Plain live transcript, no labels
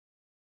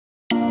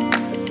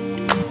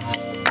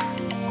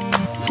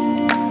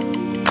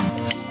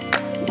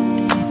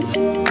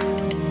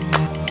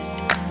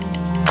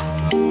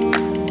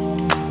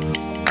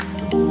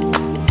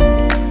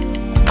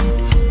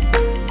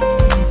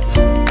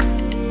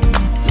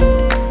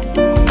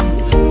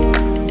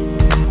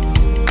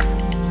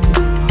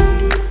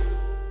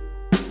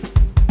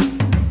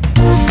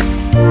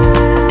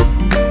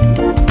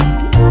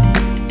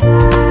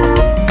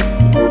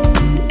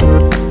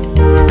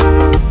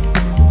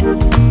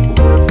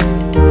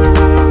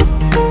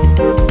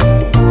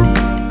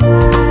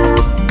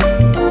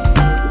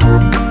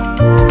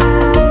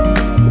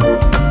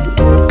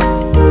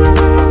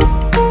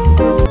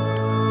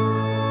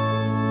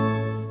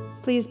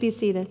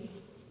seated.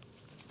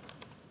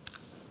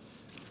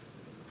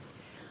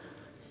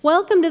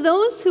 Welcome to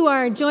those who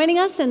are joining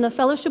us in the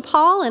fellowship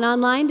hall and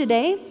online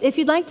today. If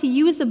you'd like to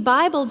use a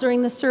Bible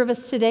during the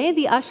service today,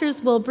 the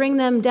ushers will bring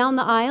them down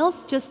the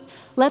aisles. Just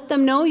let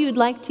them know you'd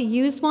like to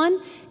use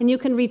one, and you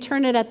can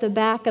return it at the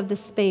back of the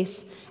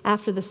space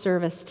after the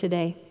service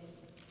today.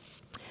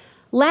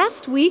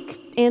 Last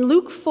week in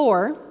Luke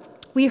 4,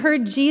 we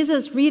heard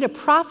Jesus read a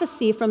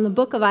prophecy from the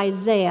book of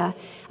Isaiah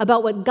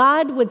about what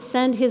God would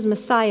send his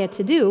Messiah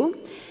to do.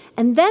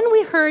 And then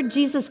we heard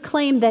Jesus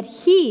claim that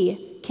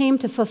he came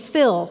to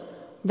fulfill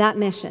that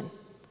mission.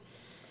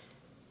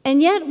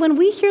 And yet, when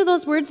we hear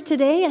those words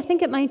today, I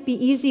think it might be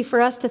easy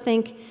for us to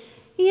think,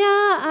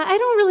 yeah, I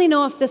don't really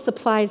know if this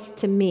applies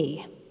to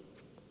me.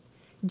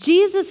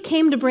 Jesus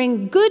came to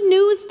bring good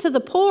news to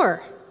the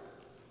poor.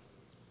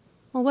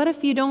 Well, what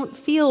if you don't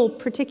feel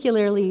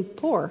particularly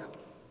poor?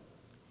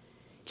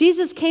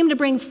 Jesus came to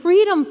bring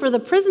freedom for the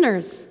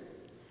prisoners.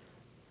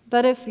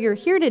 But if you're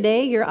here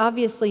today, you're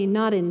obviously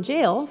not in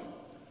jail,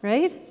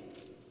 right?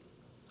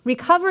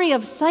 Recovery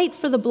of sight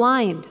for the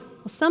blind.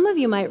 Well, some of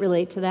you might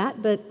relate to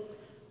that, but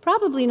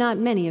probably not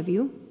many of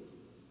you.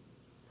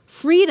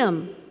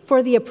 Freedom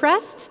for the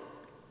oppressed.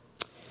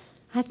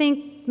 I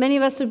think many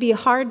of us would be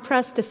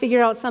hard-pressed to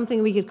figure out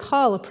something we could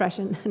call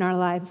oppression in our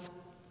lives.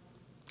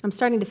 I'm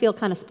starting to feel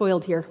kind of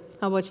spoiled here.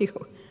 How about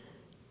you?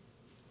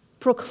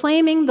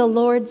 Proclaiming the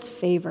Lord's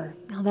favor.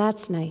 Now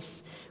that's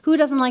nice. Who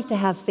doesn't like to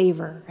have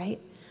favor, right?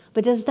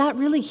 But does that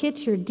really hit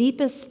your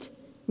deepest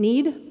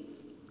need?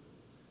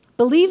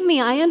 Believe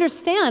me, I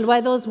understand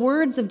why those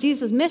words of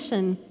Jesus'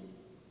 mission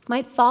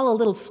might fall a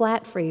little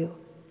flat for you.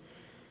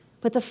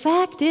 But the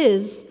fact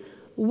is,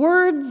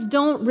 words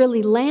don't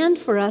really land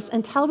for us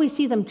until we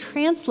see them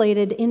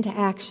translated into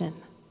action.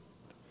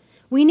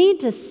 We need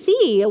to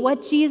see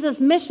what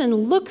Jesus' mission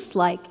looks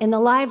like in the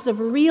lives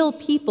of real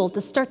people to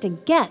start to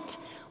get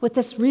what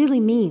this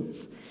really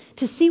means,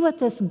 to see what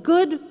this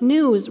good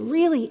news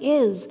really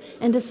is,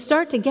 and to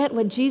start to get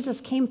what Jesus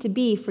came to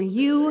be for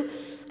you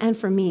and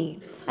for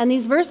me. And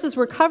these verses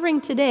we're covering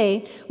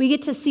today, we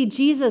get to see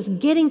Jesus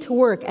getting to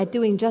work at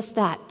doing just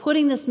that,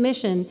 putting this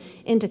mission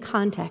into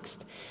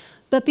context.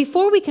 But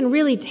before we can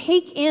really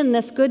take in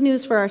this good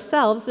news for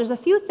ourselves, there's a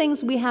few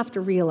things we have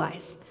to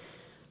realize.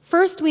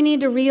 First, we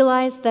need to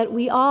realize that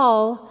we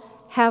all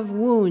have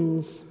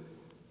wounds.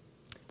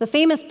 The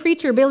famous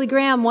preacher Billy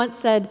Graham once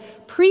said,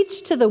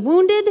 "Preach to the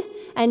wounded,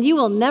 and you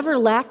will never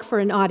lack for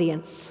an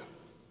audience."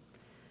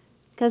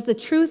 Because the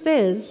truth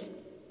is,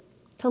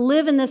 to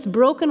live in this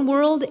broken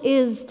world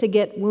is to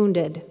get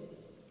wounded,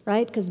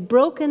 right? Because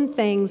broken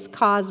things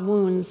cause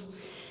wounds.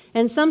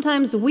 And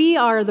sometimes we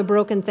are the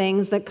broken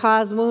things that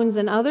cause wounds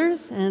in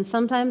others, and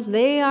sometimes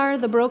they are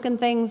the broken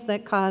things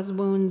that cause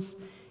wounds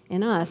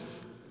in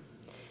us.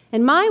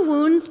 And my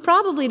wounds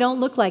probably don't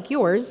look like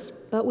yours,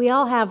 but we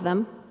all have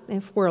them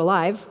if we're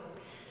alive.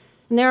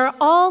 And there are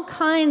all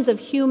kinds of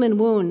human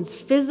wounds,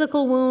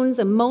 physical wounds,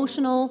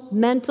 emotional,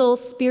 mental,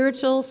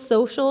 spiritual,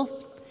 social.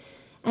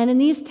 And in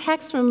these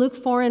texts from Luke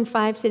 4 and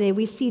 5 today,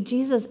 we see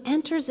Jesus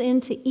enters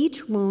into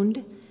each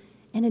wound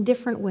in a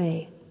different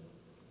way.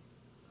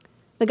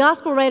 The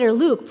gospel writer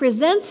Luke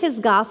presents his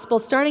gospel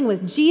starting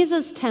with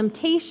Jesus'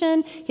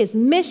 temptation, his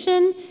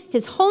mission,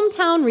 his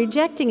hometown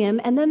rejecting him,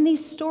 and then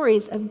these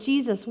stories of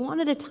Jesus one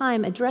at a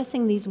time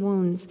addressing these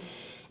wounds.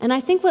 And I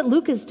think what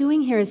Luke is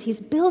doing here is he's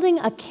building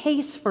a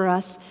case for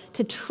us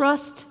to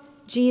trust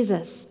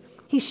Jesus.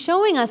 He's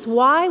showing us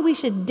why we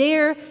should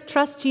dare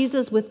trust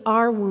Jesus with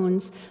our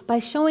wounds by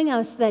showing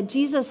us that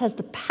Jesus has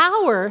the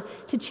power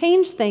to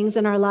change things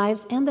in our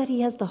lives and that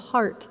he has the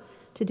heart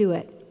to do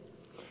it.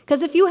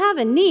 Because if you have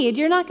a need,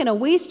 you're not going to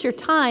waste your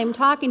time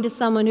talking to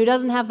someone who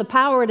doesn't have the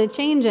power to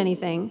change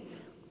anything,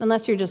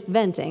 unless you're just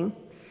venting.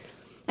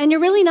 And you're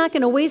really not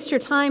going to waste your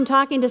time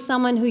talking to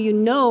someone who you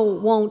know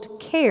won't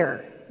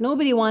care.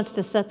 Nobody wants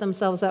to set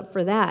themselves up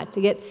for that,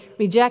 to get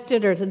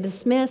rejected or to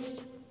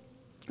dismissed,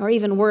 or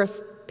even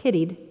worse,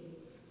 pitied.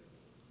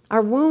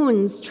 Our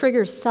wounds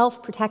trigger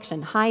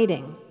self-protection,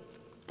 hiding.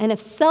 And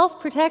if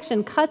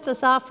self-protection cuts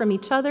us off from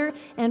each other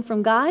and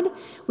from God,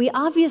 we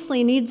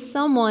obviously need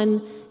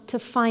someone to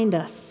find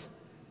us.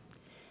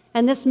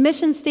 And this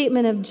mission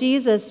statement of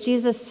Jesus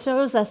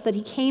shows us that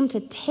he came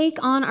to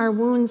take on our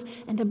wounds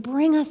and to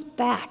bring us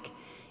back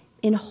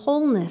in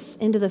wholeness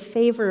into the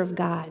favor of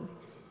God.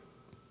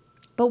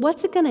 But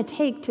what's it going to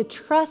take to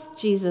trust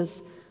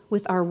Jesus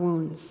with our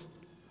wounds?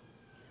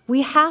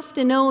 We have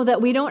to know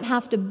that we don't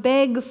have to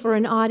beg for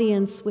an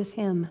audience with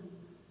him,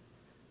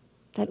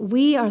 that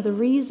we are the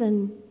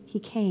reason he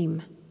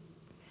came.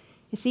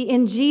 You see,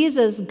 in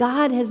Jesus,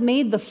 God has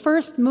made the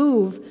first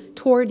move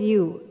toward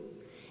you.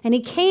 And he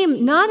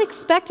came not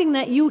expecting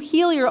that you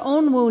heal your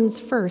own wounds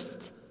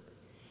first.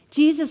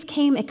 Jesus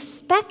came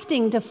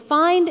expecting to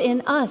find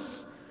in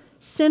us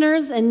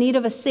sinners in need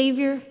of a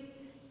Savior,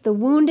 the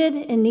wounded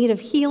in need of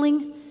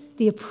healing,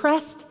 the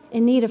oppressed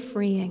in need of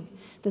freeing.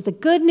 That the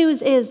good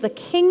news is the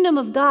kingdom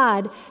of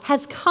God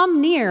has come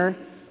near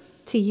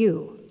to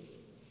you.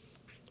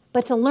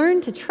 But to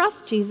learn to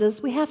trust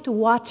Jesus, we have to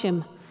watch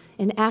him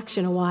in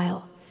action a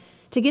while.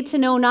 to get to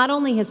know not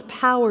only his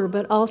power,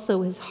 but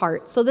also his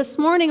heart. So this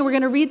morning, we're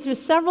going to read through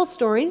several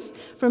stories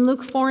from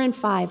Luke 4 and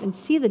 5 and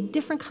see the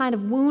different kind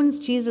of wounds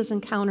Jesus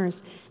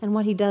encounters and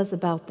what he does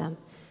about them,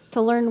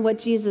 to learn what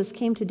Jesus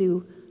came to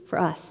do for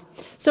us.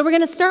 So we're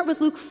going to start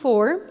with Luke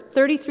 4,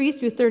 33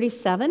 through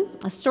 37,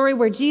 a story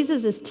where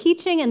Jesus is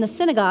teaching in the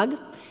synagogue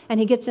and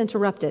he gets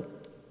interrupted.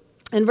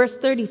 In verse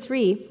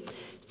 33,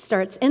 it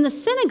starts, "In the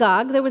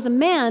synagogue there was a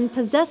man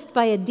possessed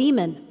by a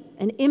demon,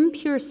 an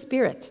impure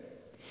spirit.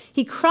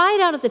 He cried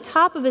out at the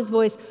top of his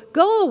voice,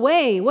 'Go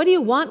away! What do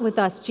you want with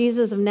us,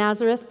 Jesus of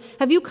Nazareth?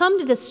 Have you come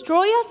to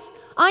destroy us?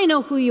 I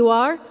know who you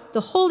are, the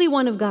Holy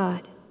One of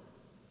God.'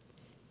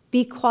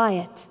 'Be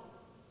quiet,'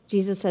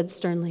 Jesus said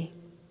sternly.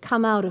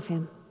 'Come out of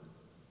him.'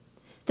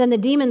 Then the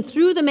demon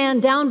threw the man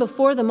down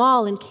before them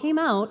all and came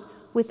out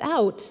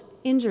without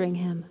injuring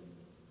him.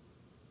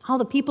 All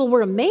the people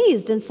were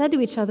amazed and said to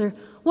each other,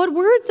 'What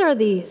words are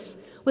these?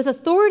 With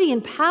authority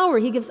and power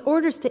he gives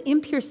orders to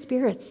impure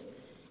spirits,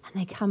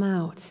 and they come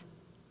out.'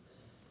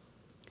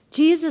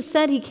 Jesus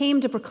said he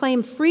came to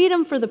proclaim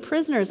freedom for the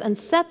prisoners and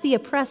set the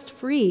oppressed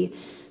free.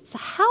 So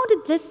how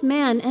did this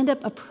man end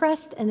up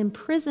oppressed and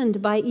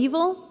imprisoned by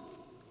evil?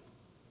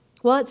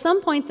 Well, at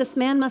some point, this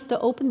man must have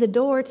opened the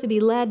door to be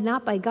led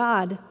not by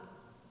God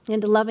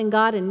into loving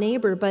God and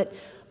neighbor, but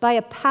by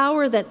a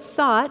power that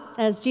sought,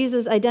 as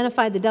Jesus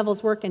identified the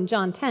devil's work in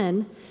John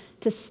 10,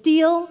 to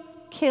steal,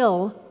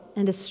 kill,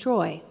 and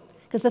destroy.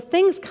 Because the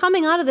things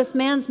coming out of this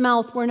man's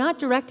mouth were not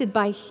directed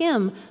by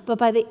him, but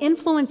by the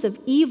influence of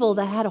evil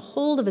that had a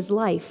hold of his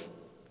life.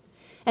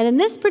 And in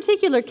this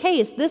particular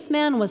case, this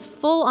man was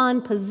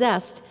full-on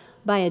possessed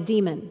by a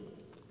demon.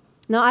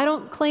 Now, I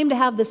don't claim to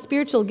have the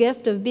spiritual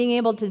gift of being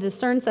able to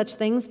discern such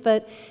things,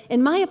 but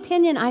in my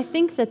opinion, I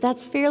think that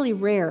that's fairly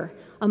rare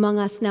among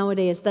us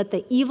nowadays, that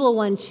the evil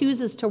one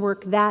chooses to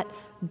work that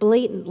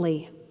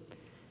blatantly.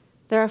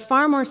 There are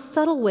far more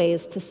subtle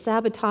ways to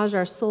sabotage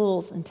our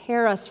souls and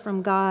tear us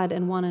from God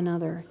and one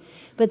another.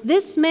 But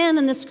this man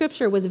in the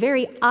scripture was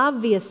very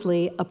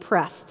obviously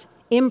oppressed,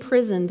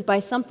 imprisoned by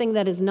something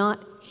that is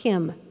not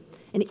him,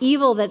 an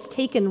evil that's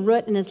taken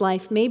root in his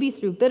life, maybe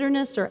through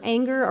bitterness or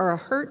anger or a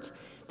hurt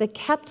that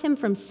kept him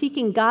from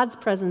seeking God's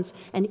presence,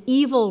 and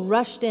evil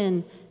rushed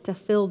in to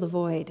fill the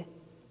void.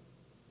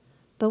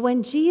 But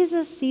when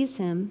Jesus sees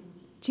him,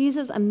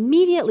 Jesus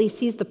immediately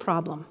sees the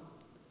problem.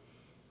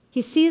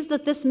 He sees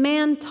that this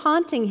man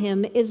taunting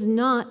him is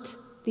not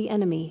the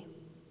enemy.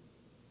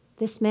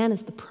 This man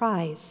is the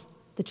prize,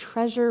 the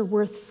treasure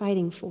worth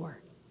fighting for.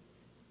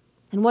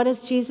 And what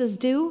does Jesus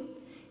do?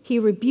 He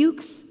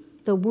rebukes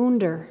the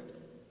wounder.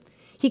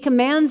 He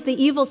commands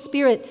the evil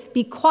spirit,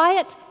 "Be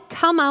quiet,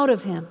 come out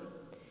of him."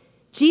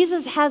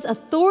 Jesus has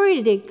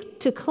authority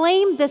to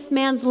claim this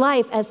man's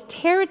life as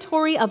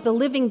territory of the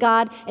living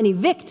God and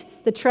evict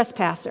the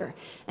trespasser.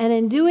 And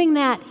in doing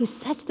that, he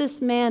sets this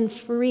man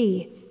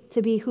free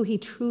to be who he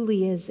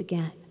truly is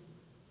again.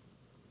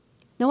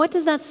 Now, what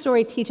does that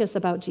story teach us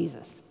about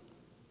Jesus?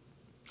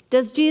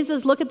 Does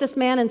Jesus look at this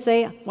man and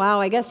say, "Wow,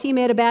 I guess he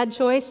made a bad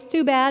choice,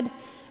 too bad,"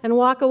 and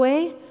walk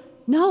away?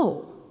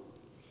 No.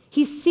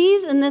 He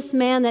sees in this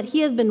man that he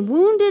has been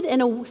wounded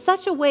in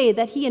such a way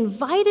that he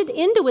invited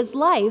into his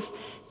life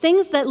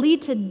things that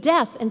lead to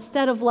death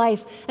instead of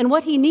life. And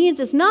what he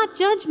needs is not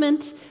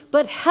judgment,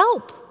 but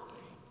help,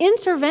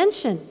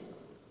 intervention.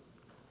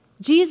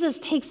 Jesus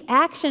takes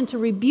action to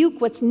rebuke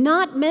what's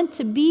not meant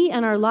to be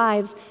in our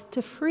lives,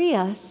 to free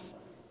us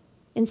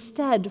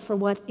instead for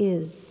what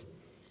is.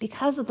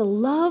 Because of the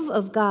love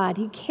of God,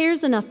 he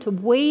cares enough to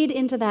wade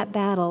into that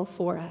battle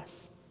for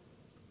us.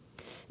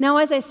 Now,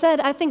 as I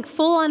said, I think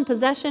full-on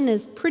possession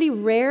is pretty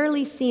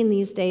rarely seen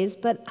these days,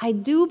 but I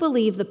do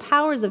believe the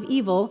powers of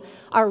evil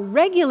are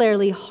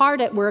regularly hard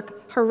at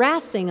work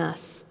harassing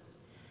us,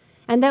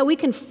 and that we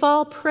can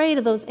fall prey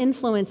to those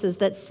influences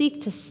that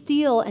seek to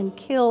steal and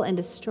kill and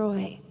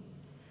destroy.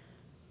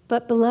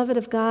 But, beloved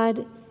of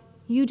God,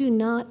 you do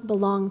not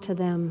belong to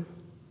them.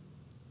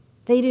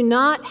 They do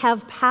not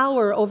have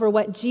power over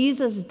what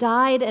Jesus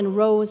died and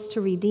rose to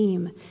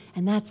redeem,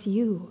 and that's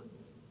you.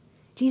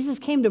 Jesus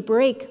came to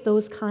break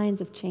those kinds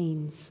of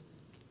chains.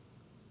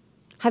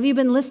 Have you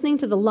been listening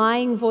to the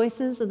lying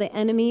voices of the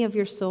enemy of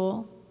your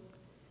soul?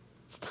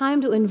 It's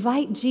time to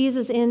invite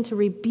Jesus in to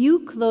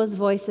rebuke those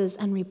voices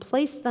and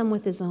replace them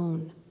with his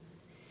own.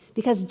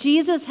 Because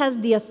Jesus has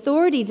the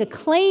authority to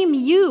claim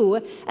you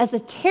as the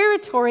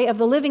territory of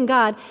the living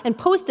God and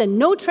post a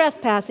no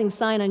trespassing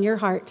sign on your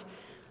heart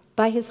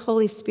by his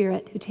Holy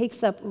Spirit, who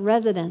takes up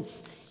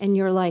residence in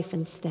your life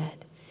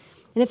instead.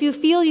 And if you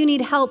feel you need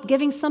help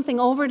giving something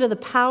over to the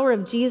power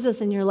of Jesus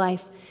in your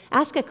life,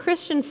 ask a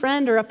Christian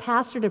friend or a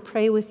pastor to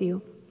pray with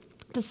you,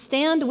 to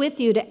stand with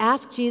you, to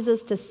ask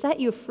Jesus to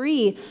set you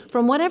free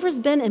from whatever's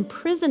been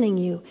imprisoning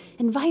you.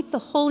 Invite the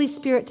Holy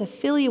Spirit to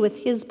fill you with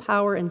his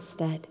power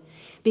instead,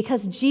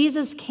 because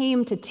Jesus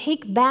came to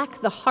take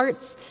back the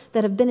hearts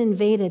that have been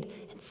invaded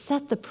and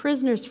set the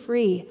prisoners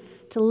free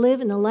to live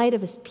in the light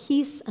of his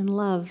peace and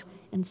love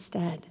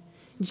instead.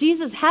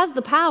 Jesus has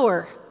the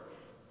power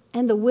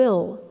and the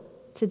will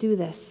to do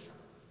this.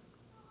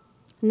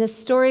 In this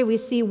story, we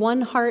see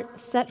one heart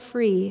set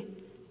free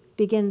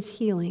begins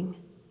healing,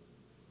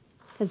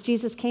 because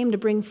Jesus came to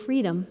bring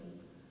freedom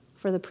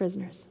for the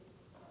prisoners.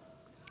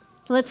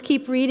 Let's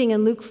keep reading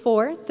in Luke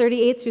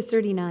 4:38 through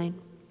 39.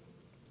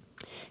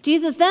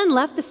 Jesus then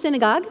left the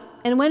synagogue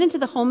and went into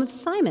the home of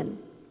Simon.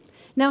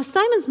 Now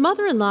Simon's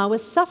mother-in-law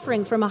was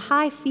suffering from a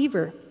high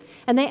fever,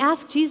 and they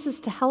asked Jesus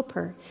to help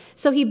her.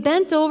 So he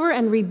bent over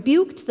and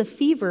rebuked the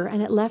fever,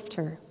 and it left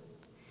her.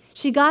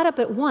 She got up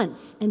at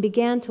once and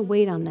began to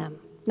wait on them.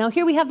 Now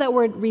here we have that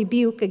word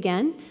rebuke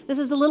again. This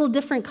is a little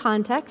different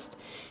context.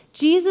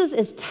 Jesus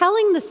is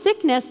telling the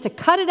sickness to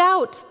cut it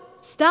out.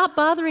 Stop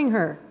bothering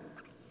her.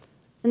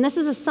 And this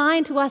is a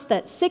sign to us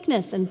that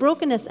sickness and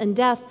brokenness and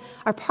death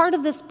are part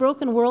of this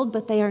broken world,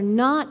 but they are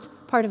not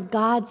part of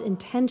God's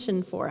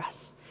intention for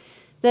us.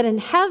 That in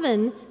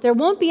heaven, there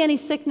won't be any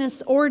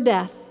sickness or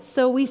death.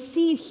 So we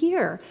see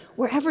here,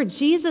 wherever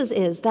Jesus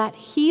is, that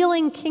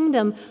healing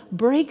kingdom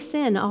breaks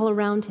in all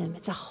around him.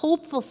 It's a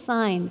hopeful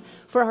sign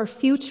for our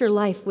future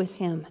life with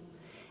him.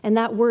 And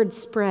that word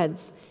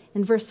spreads.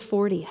 In verse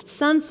 40, at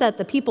sunset,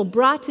 the people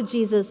brought to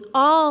Jesus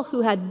all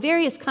who had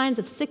various kinds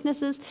of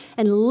sicknesses,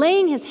 and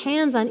laying his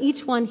hands on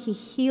each one, he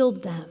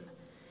healed them.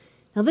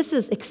 Now this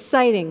is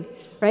exciting,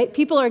 right?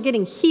 People are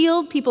getting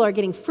healed. People are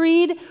getting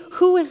freed.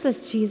 Who is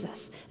this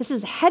Jesus? This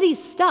is heady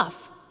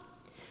stuff.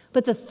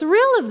 But the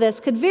thrill of this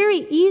could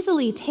very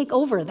easily take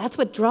over. That's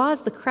what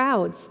draws the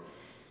crowds.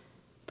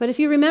 But if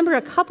you remember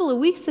a couple of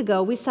weeks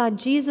ago, we saw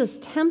Jesus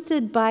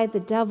tempted by the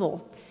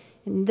devil.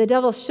 And the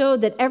devil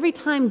showed that every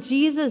time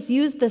Jesus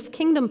used this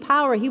kingdom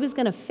power, he was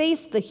going to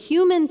face the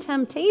human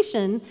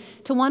temptation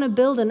to want to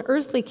build an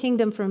earthly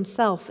kingdom for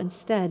himself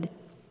instead.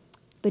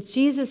 But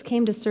Jesus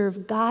came to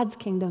serve God's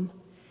kingdom.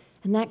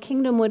 And that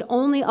kingdom would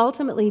only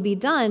ultimately be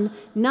done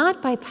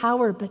not by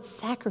power, but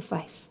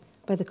sacrifice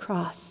by the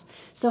cross.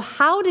 So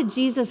how did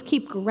Jesus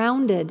keep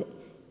grounded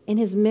in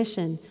his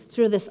mission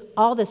through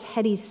all this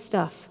heady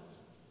stuff?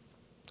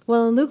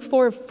 Well, in Luke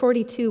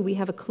 4:42, we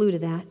have a clue to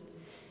that.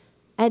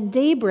 At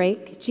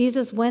daybreak,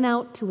 Jesus went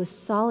out to a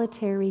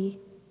solitary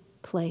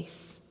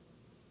place.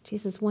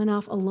 Jesus went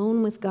off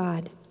alone with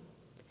God.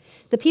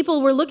 The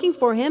people were looking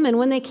for him, and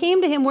when they came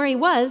to him where he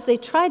was, they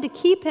tried to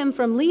keep him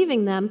from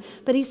leaving them,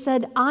 but he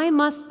said, I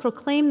must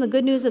proclaim the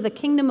good news of the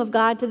kingdom of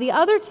God to the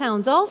other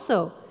towns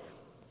also,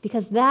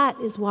 because that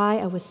is why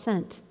I was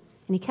sent.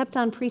 And he kept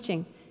on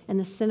preaching in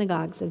the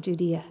synagogues of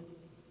Judea.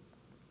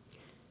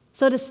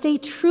 So to stay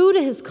true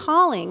to his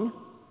calling,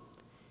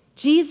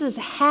 Jesus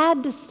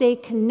had to stay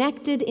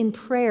connected in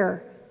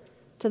prayer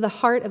to the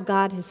heart of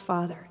God his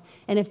Father.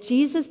 And if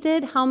Jesus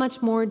did, how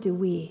much more do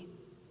we?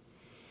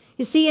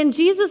 You see, in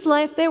Jesus'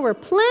 life, there were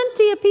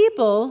plenty of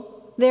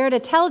people there to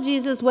tell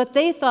Jesus what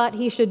they thought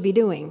he should be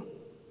doing.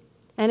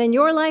 And in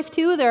your life,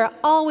 too, there are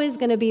always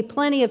going to be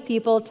plenty of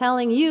people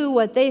telling you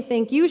what they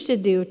think you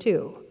should do,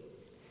 too.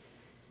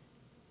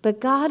 But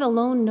God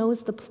alone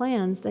knows the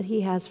plans that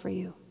he has for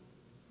you.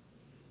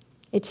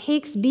 It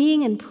takes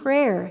being in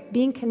prayer,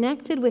 being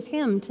connected with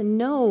him to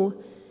know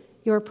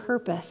your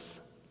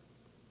purpose.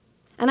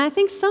 And I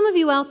think some of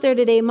you out there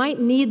today might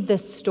need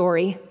this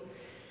story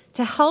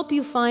to help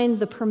you find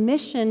the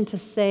permission to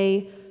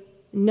say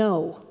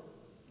no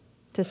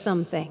to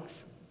some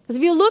things. Because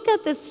if you look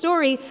at this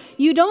story,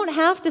 you don't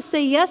have to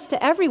say yes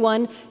to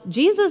everyone.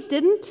 Jesus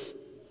didn't.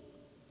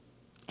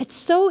 It's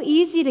so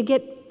easy to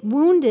get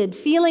wounded,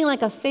 feeling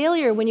like a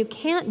failure when you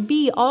can't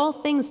be all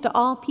things to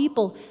all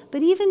people.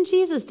 But even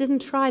Jesus didn't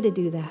try to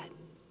do that.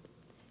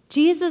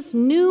 Jesus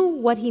knew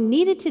what he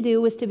needed to do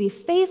was to be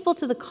faithful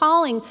to the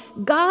calling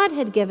God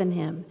had given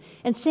him.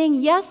 And saying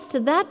yes to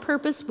that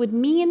purpose would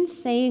mean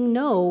saying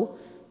no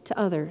to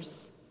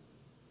others.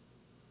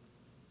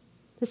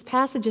 This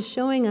passage is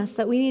showing us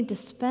that we need to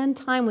spend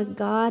time with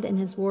God and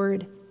his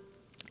word.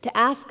 To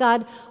ask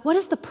God, what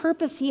is the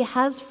purpose he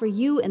has for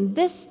you in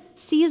this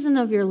season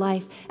of your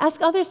life?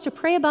 Ask others to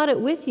pray about it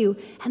with you,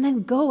 and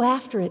then go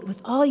after it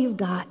with all you've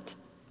got.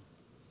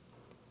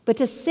 But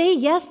to say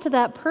yes to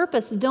that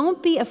purpose,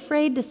 don't be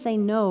afraid to say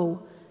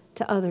no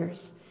to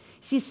others.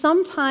 See,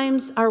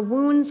 sometimes our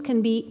wounds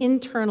can be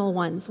internal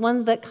ones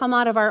that come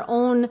out of our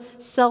own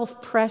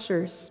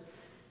self-pressures.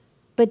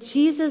 But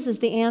Jesus is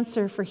the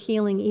answer for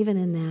healing even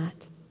in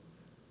that.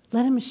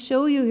 Let him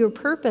show you your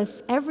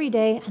purpose every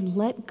day and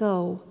let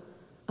go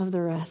of the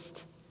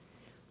rest.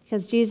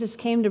 Because Jesus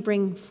came to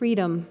bring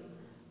freedom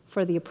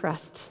for the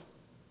oppressed.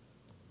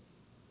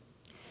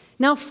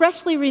 Now,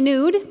 freshly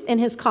renewed in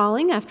his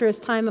calling after his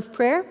time of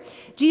prayer,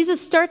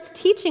 Jesus starts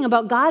teaching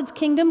about God's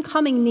kingdom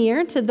coming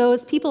near to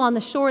those people on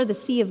the shore of the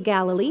Sea of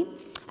Galilee,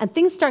 and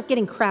things start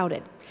getting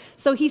crowded.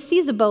 So he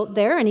sees a boat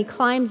there, and he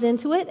climbs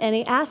into it, and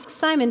he asks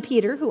Simon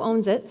Peter, who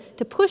owns it,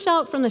 to push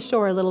out from the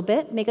shore a little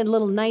bit, make a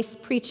little nice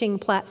preaching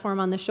platform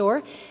on the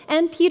shore.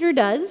 And Peter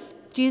does.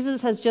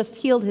 Jesus has just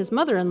healed his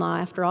mother-in-law,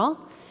 after all.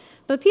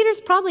 But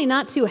Peter's probably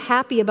not too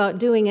happy about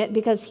doing it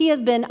because he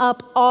has been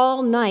up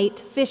all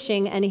night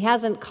fishing, and he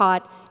hasn't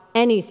caught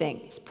anything.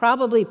 He's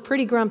probably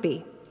pretty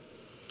grumpy.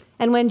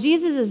 And when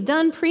Jesus is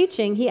done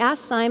preaching, he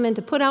asks Simon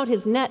to put out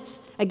his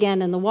nets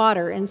again in the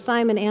water. And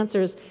Simon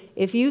answers,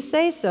 "If you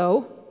say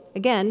so."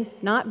 Again,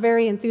 not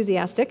very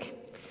enthusiastic.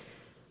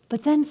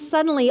 But then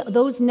suddenly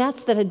those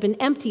nets that had been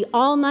empty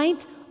all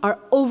night are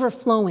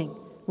overflowing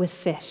with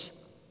fish.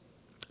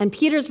 And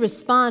Peter's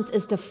response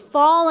is to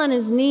fall on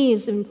his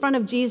knees in front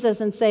of Jesus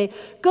and say,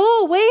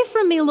 "Go away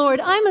from me, Lord,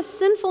 I'm a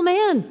sinful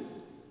man."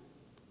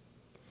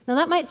 Now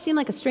that might seem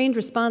like a strange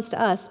response to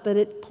us, but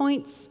it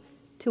points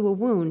to a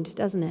wound,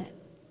 doesn't it?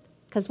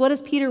 Because what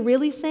is Peter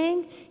really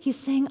saying? He's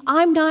saying,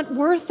 I'm not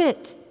worth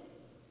it.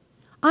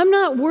 I'm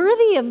not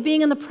worthy of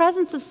being in the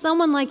presence of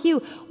someone like you.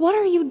 What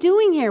are you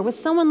doing here with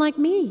someone like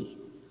me?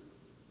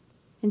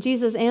 And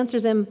Jesus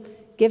answers him,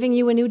 giving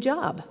you a new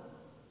job.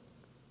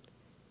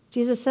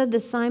 Jesus said to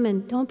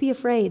Simon, don't be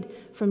afraid.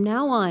 From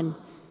now on,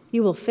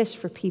 you will fish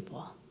for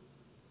people.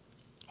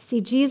 See,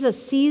 Jesus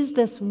sees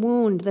this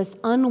wound, this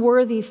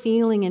unworthy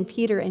feeling in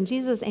Peter, and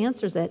Jesus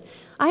answers it.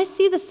 I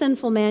see the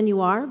sinful man you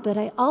are, but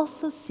I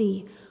also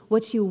see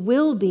what you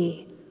will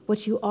be,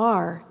 what you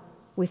are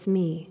with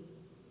me.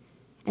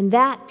 And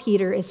that,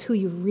 Peter, is who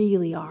you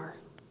really are.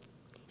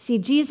 See,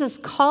 Jesus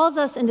calls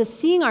us into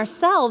seeing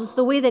ourselves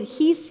the way that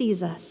he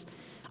sees us.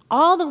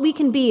 All that we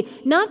can be,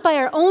 not by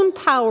our own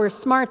power,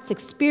 smarts,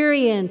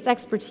 experience,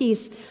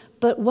 expertise,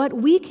 but what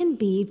we can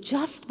be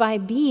just by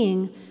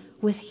being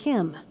with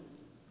him.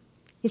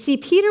 You see,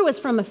 Peter was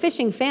from a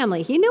fishing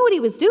family. He knew what he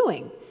was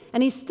doing,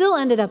 and he still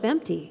ended up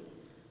empty.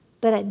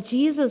 But at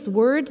Jesus'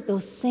 word,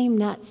 those same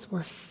nets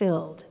were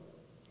filled.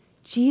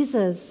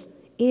 Jesus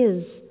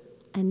is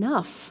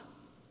enough.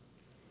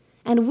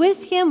 And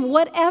with him,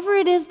 whatever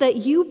it is that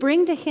you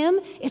bring to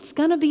him, it's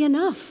going to be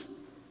enough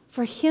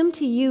for him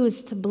to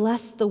use to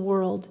bless the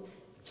world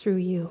through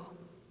you.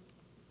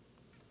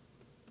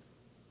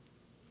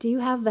 Do you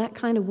have that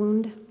kind of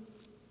wound?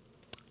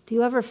 Do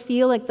you ever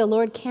feel like the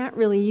Lord can't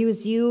really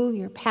use you,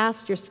 your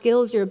past, your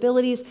skills, your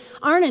abilities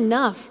aren't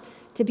enough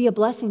to be a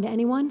blessing to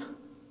anyone?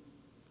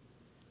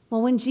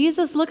 Well, when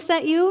Jesus looks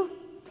at you,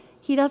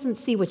 he doesn't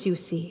see what you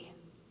see.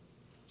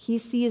 He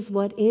sees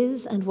what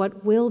is and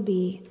what will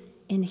be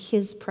in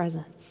his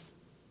presence.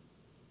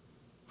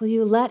 Will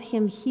you let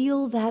him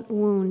heal that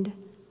wound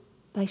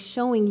by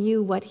showing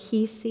you what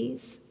he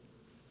sees?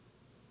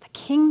 The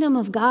kingdom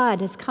of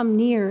God has come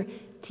near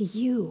to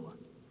you.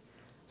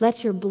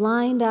 Let your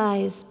blind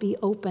eyes be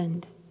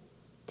opened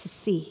to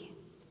see.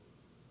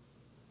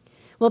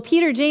 Well,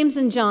 Peter, James,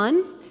 and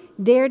John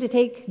dared to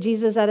take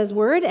Jesus at his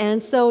word,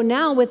 and so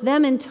now with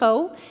them in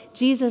tow,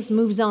 Jesus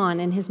moves on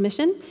in his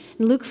mission.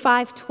 In Luke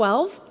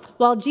 5:12,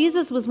 while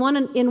Jesus was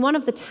in one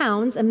of the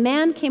towns, a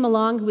man came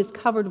along who was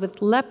covered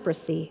with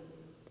leprosy.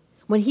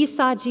 When he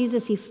saw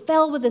Jesus, he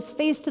fell with his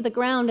face to the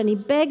ground and he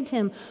begged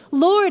him,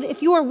 "Lord,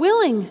 if you are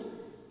willing,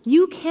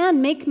 you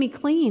can make me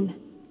clean."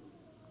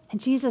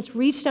 And Jesus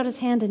reached out his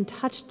hand and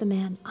touched the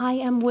man. "I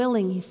am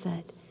willing," he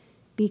said,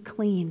 "be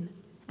clean."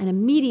 And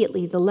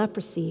immediately the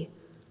leprosy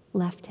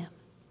left him.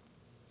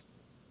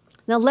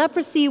 Now,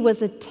 leprosy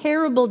was a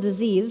terrible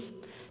disease,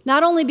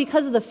 not only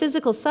because of the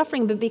physical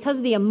suffering, but because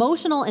of the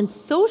emotional and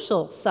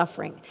social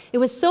suffering. It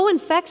was so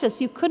infectious,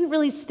 you couldn't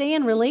really stay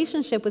in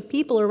relationship with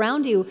people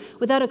around you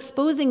without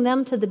exposing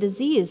them to the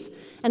disease.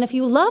 And if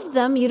you loved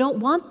them, you don't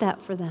want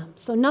that for them.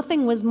 So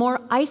nothing was more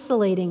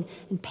isolating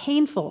and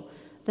painful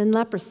than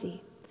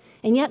leprosy.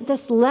 And yet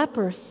this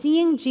leper,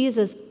 seeing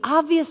Jesus,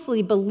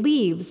 obviously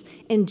believes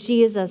in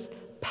Jesus'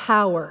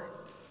 power.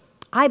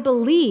 "I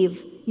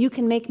believe you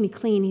can make me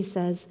clean," he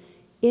says,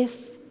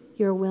 "if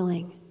you're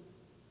willing.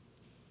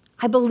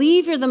 I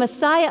believe you're the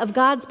Messiah of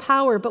God's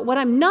power, but what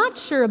I'm not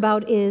sure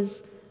about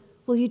is,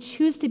 will you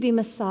choose to be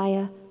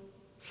Messiah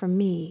for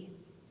me?"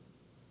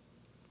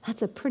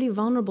 That's a pretty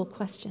vulnerable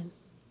question.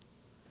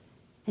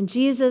 And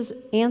Jesus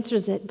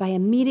answers it by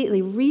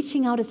immediately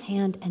reaching out his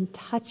hand and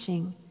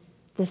touching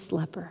this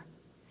leper,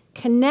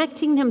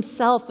 connecting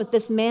himself with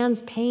this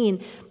man's pain.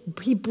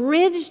 He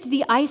bridged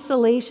the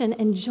isolation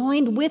and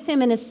joined with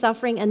him in his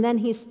suffering, and then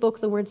he spoke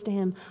the words to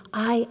him,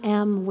 "I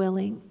am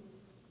willing.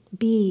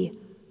 Be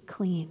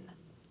clean."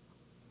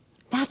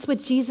 That's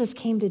what Jesus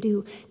came to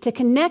do, to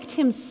connect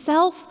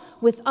himself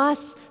with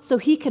us so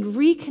he could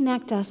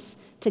reconnect us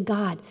to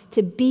God,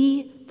 to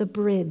be the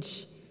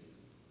bridge.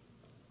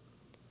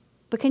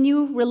 But can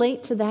you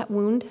relate to that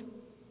wound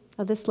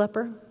of this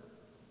leper?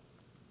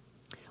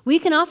 We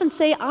can often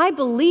say, "I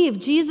believe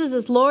Jesus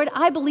is Lord.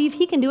 I believe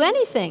he can do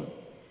anything."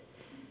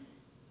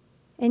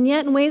 And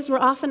yet, in ways we're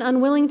often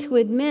unwilling to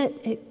admit,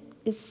 it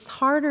is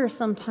harder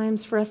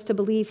sometimes for us to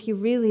believe he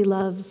really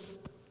loves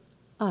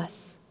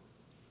us.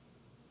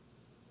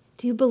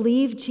 Do you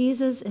believe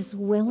Jesus is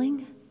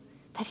willing?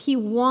 That he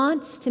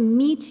wants to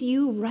meet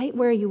you right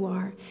where you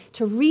are,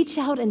 to reach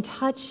out and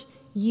touch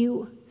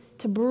you,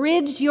 to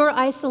bridge your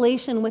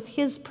isolation with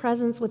his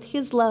presence, with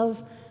his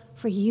love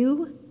for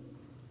you?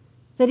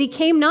 That he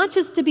came not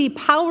just to be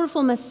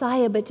powerful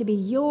Messiah, but to be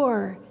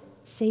your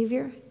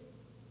Savior?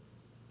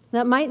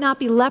 That might not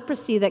be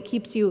leprosy that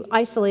keeps you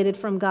isolated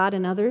from God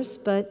and others,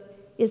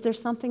 but is there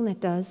something that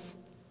does?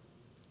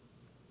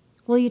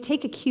 Will you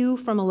take a cue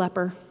from a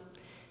leper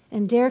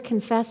and dare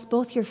confess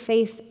both your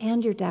faith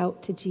and your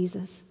doubt to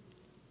Jesus.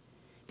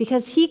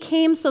 Because he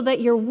came so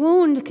that your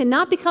wound could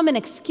not become an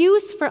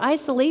excuse for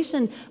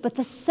isolation, but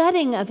the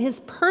setting of his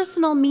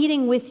personal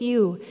meeting with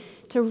you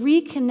to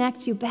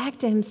reconnect you back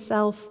to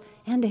himself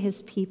and to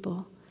his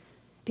people.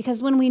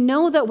 Because when we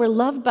know that we're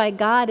loved by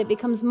God, it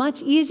becomes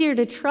much easier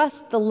to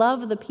trust the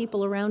love of the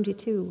people around you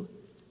too.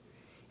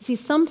 You see,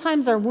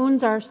 sometimes our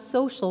wounds are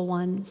social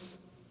ones.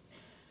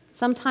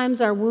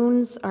 Sometimes our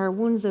wounds are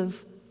wounds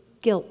of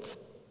guilt.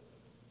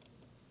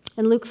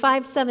 In Luke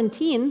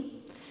 5:17,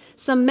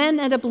 some men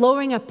end up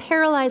lowering a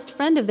paralyzed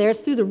friend of theirs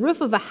through the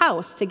roof of a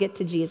house to get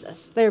to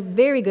Jesus. They're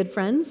very good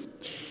friends,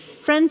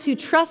 friends who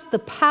trust the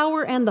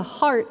power and the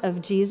heart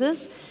of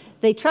Jesus.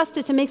 They trust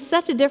it to make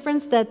such a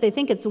difference that they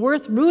think it's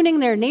worth ruining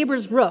their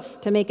neighbor's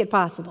roof to make it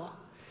possible.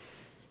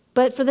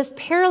 But for this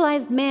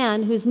paralyzed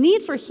man whose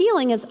need for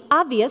healing is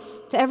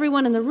obvious to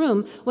everyone in the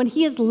room, when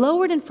he is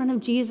lowered in front of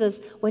Jesus,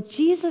 what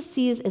Jesus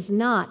sees is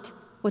not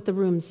what the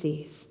room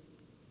sees.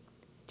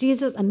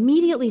 Jesus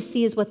immediately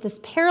sees what this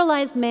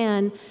paralyzed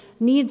man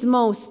needs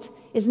most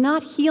is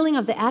not healing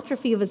of the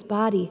atrophy of his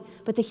body,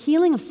 but the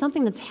healing of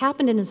something that's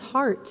happened in his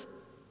heart.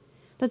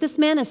 That this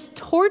man is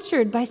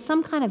tortured by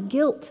some kind of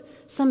guilt,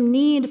 some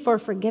need for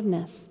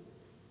forgiveness.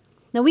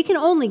 Now, we can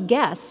only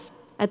guess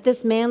at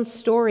this man's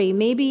story.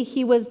 Maybe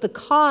he was the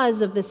cause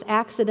of this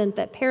accident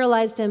that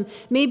paralyzed him.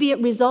 Maybe it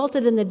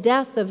resulted in the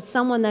death of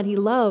someone that he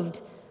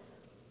loved.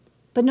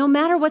 But no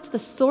matter what's the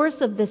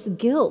source of this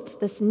guilt,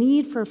 this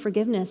need for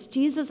forgiveness,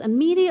 Jesus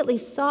immediately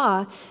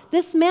saw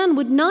this man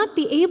would not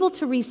be able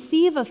to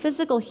receive a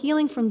physical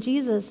healing from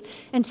Jesus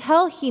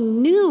until he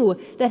knew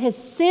that his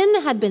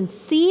sin had been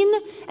seen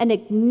and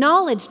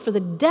acknowledged for the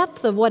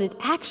depth of what it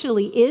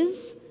actually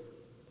is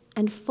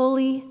and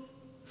fully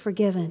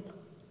forgiven.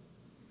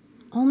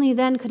 Only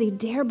then could he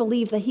dare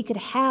believe that he could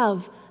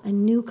have a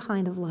new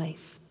kind of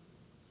life.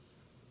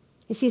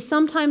 You see,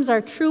 sometimes our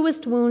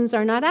truest wounds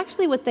are not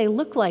actually what they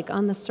look like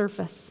on the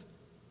surface,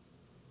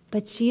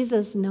 but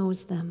Jesus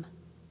knows them.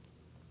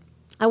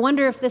 I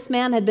wonder if this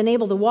man had been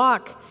able to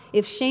walk,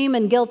 if shame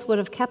and guilt would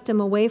have kept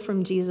him away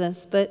from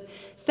Jesus. But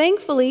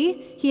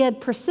thankfully, he had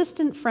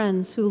persistent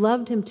friends who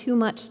loved him too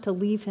much to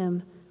leave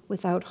him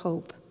without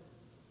hope.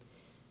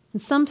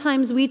 And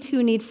sometimes we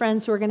too need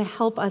friends who are going to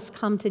help us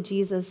come to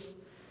Jesus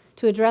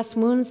to address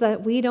wounds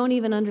that we don't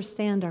even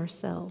understand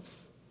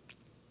ourselves.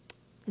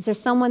 Is there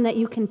someone that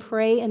you can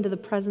pray into the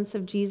presence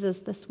of Jesus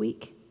this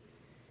week,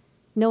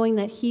 knowing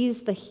that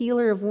he's the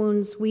healer of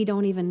wounds we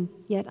don't even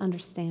yet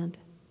understand?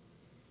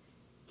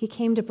 He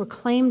came to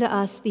proclaim to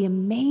us the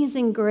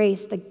amazing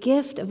grace, the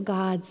gift of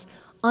God's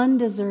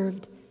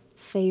undeserved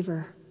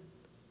favor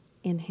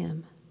in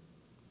him.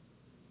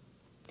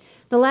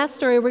 The last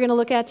story we're going to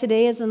look at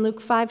today is in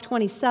Luke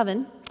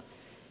 5:27.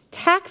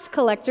 Tax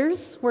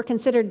collectors were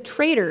considered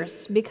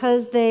traitors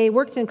because they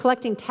worked in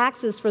collecting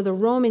taxes for the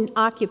Roman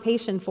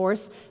occupation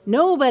force.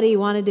 Nobody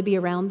wanted to be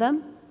around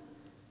them.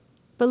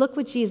 But look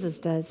what Jesus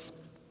does.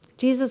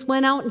 Jesus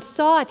went out and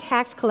saw a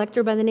tax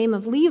collector by the name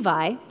of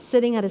Levi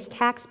sitting at his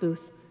tax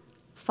booth.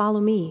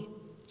 "Follow me,"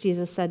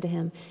 Jesus said to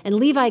him. And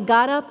Levi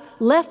got up,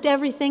 left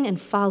everything,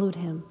 and followed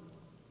him.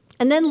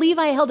 And then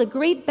Levi held a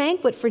great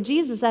banquet for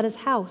Jesus at his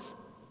house.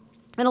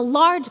 And a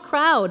large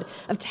crowd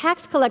of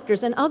tax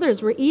collectors and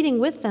others were eating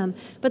with them.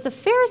 But the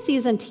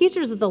Pharisees and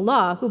teachers of the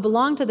law who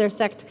belonged to their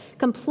sect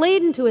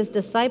complained to his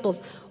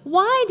disciples,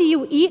 "Why do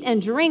you eat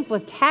and drink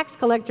with tax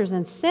collectors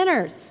and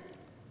sinners?"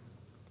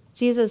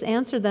 Jesus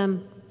answered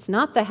them, "It's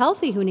not the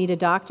healthy who need a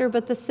doctor,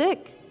 but the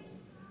sick.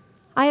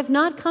 I have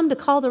not come to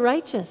call the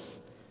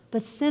righteous,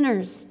 but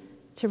sinners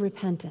to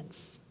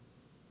repentance."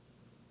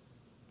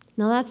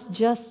 Now that's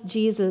just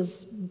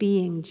Jesus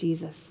being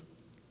Jesus.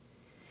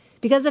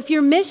 Because if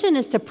your mission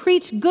is to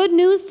preach good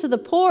news to the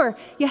poor,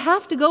 you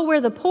have to go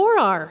where the poor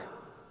are.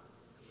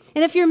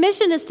 And if your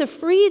mission is to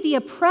free the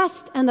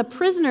oppressed and the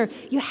prisoner,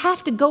 you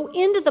have to go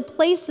into the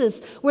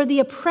places where the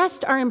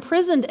oppressed are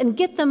imprisoned and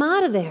get them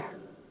out of there.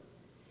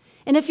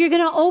 And if you're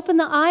going to open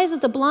the eyes of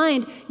the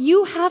blind,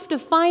 you have to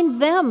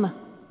find them,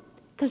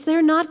 because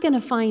they're not going to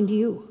find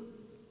you.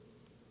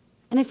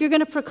 And if you're going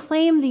to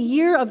proclaim the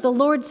year of the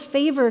Lord's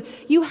favor,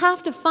 you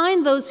have to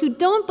find those who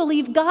don't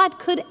believe God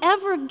could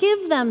ever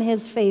give them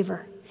his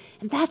favor.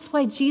 And that's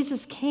why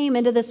Jesus came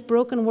into this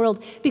broken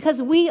world,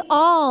 because we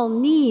all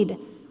need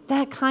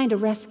that kind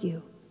of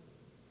rescue.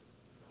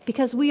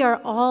 Because we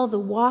are all the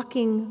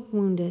walking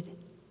wounded.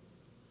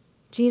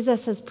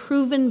 Jesus has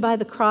proven by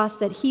the cross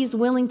that he's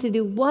willing to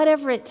do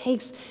whatever it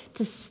takes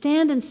to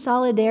stand in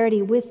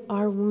solidarity with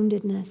our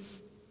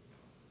woundedness.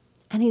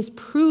 And he's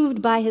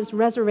proved by his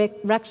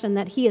resurrection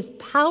that he is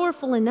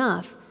powerful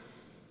enough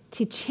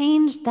to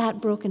change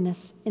that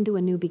brokenness into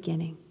a new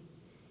beginning.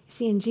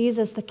 See, in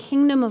Jesus, the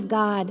kingdom of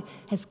God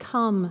has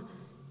come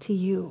to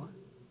you.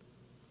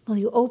 Will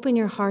you open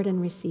your heart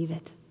and receive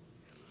it?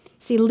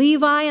 See,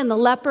 Levi and the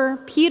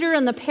leper, Peter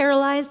and the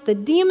paralyzed, the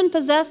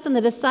demon-possessed and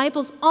the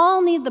disciples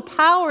all need the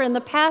power and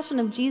the passion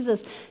of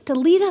Jesus to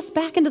lead us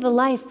back into the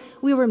life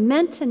we were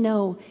meant to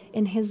know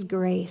in his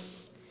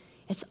grace.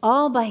 It's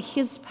all by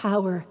his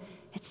power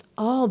It's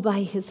all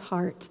by his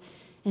heart.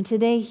 And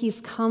today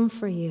he's come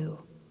for you.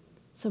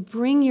 So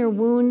bring your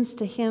wounds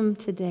to him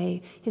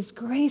today. His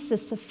grace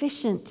is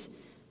sufficient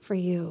for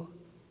you.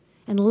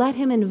 And let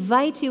him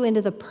invite you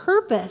into the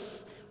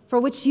purpose for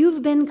which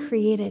you've been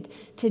created,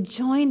 to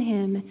join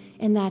him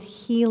in that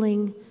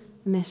healing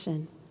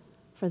mission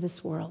for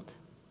this world.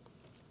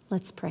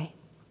 Let's pray.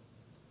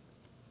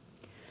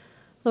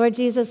 Lord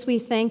Jesus, we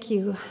thank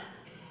you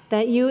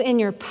that you, in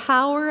your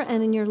power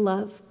and in your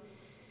love,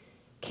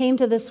 came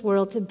to this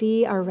world to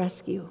be our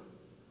rescue.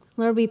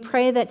 Lord, we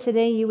pray that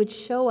today you would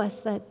show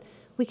us that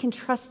we can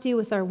trust you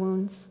with our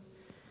wounds.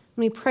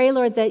 And we pray,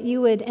 Lord, that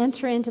you would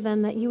enter into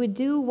them, that you would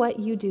do what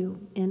you do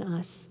in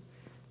us,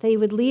 that you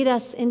would lead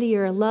us into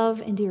your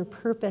love, into your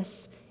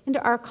purpose,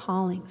 into our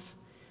callings.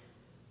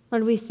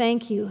 Lord, we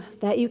thank you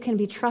that you can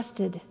be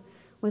trusted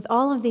with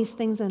all of these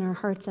things in our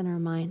hearts and our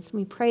minds. And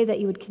we pray that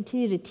you would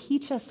continue to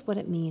teach us what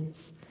it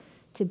means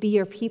to be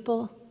your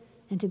people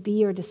and to be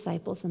your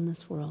disciples in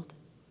this world.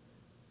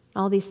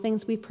 All these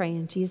things we pray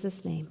in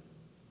Jesus' name.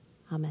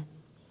 Amen.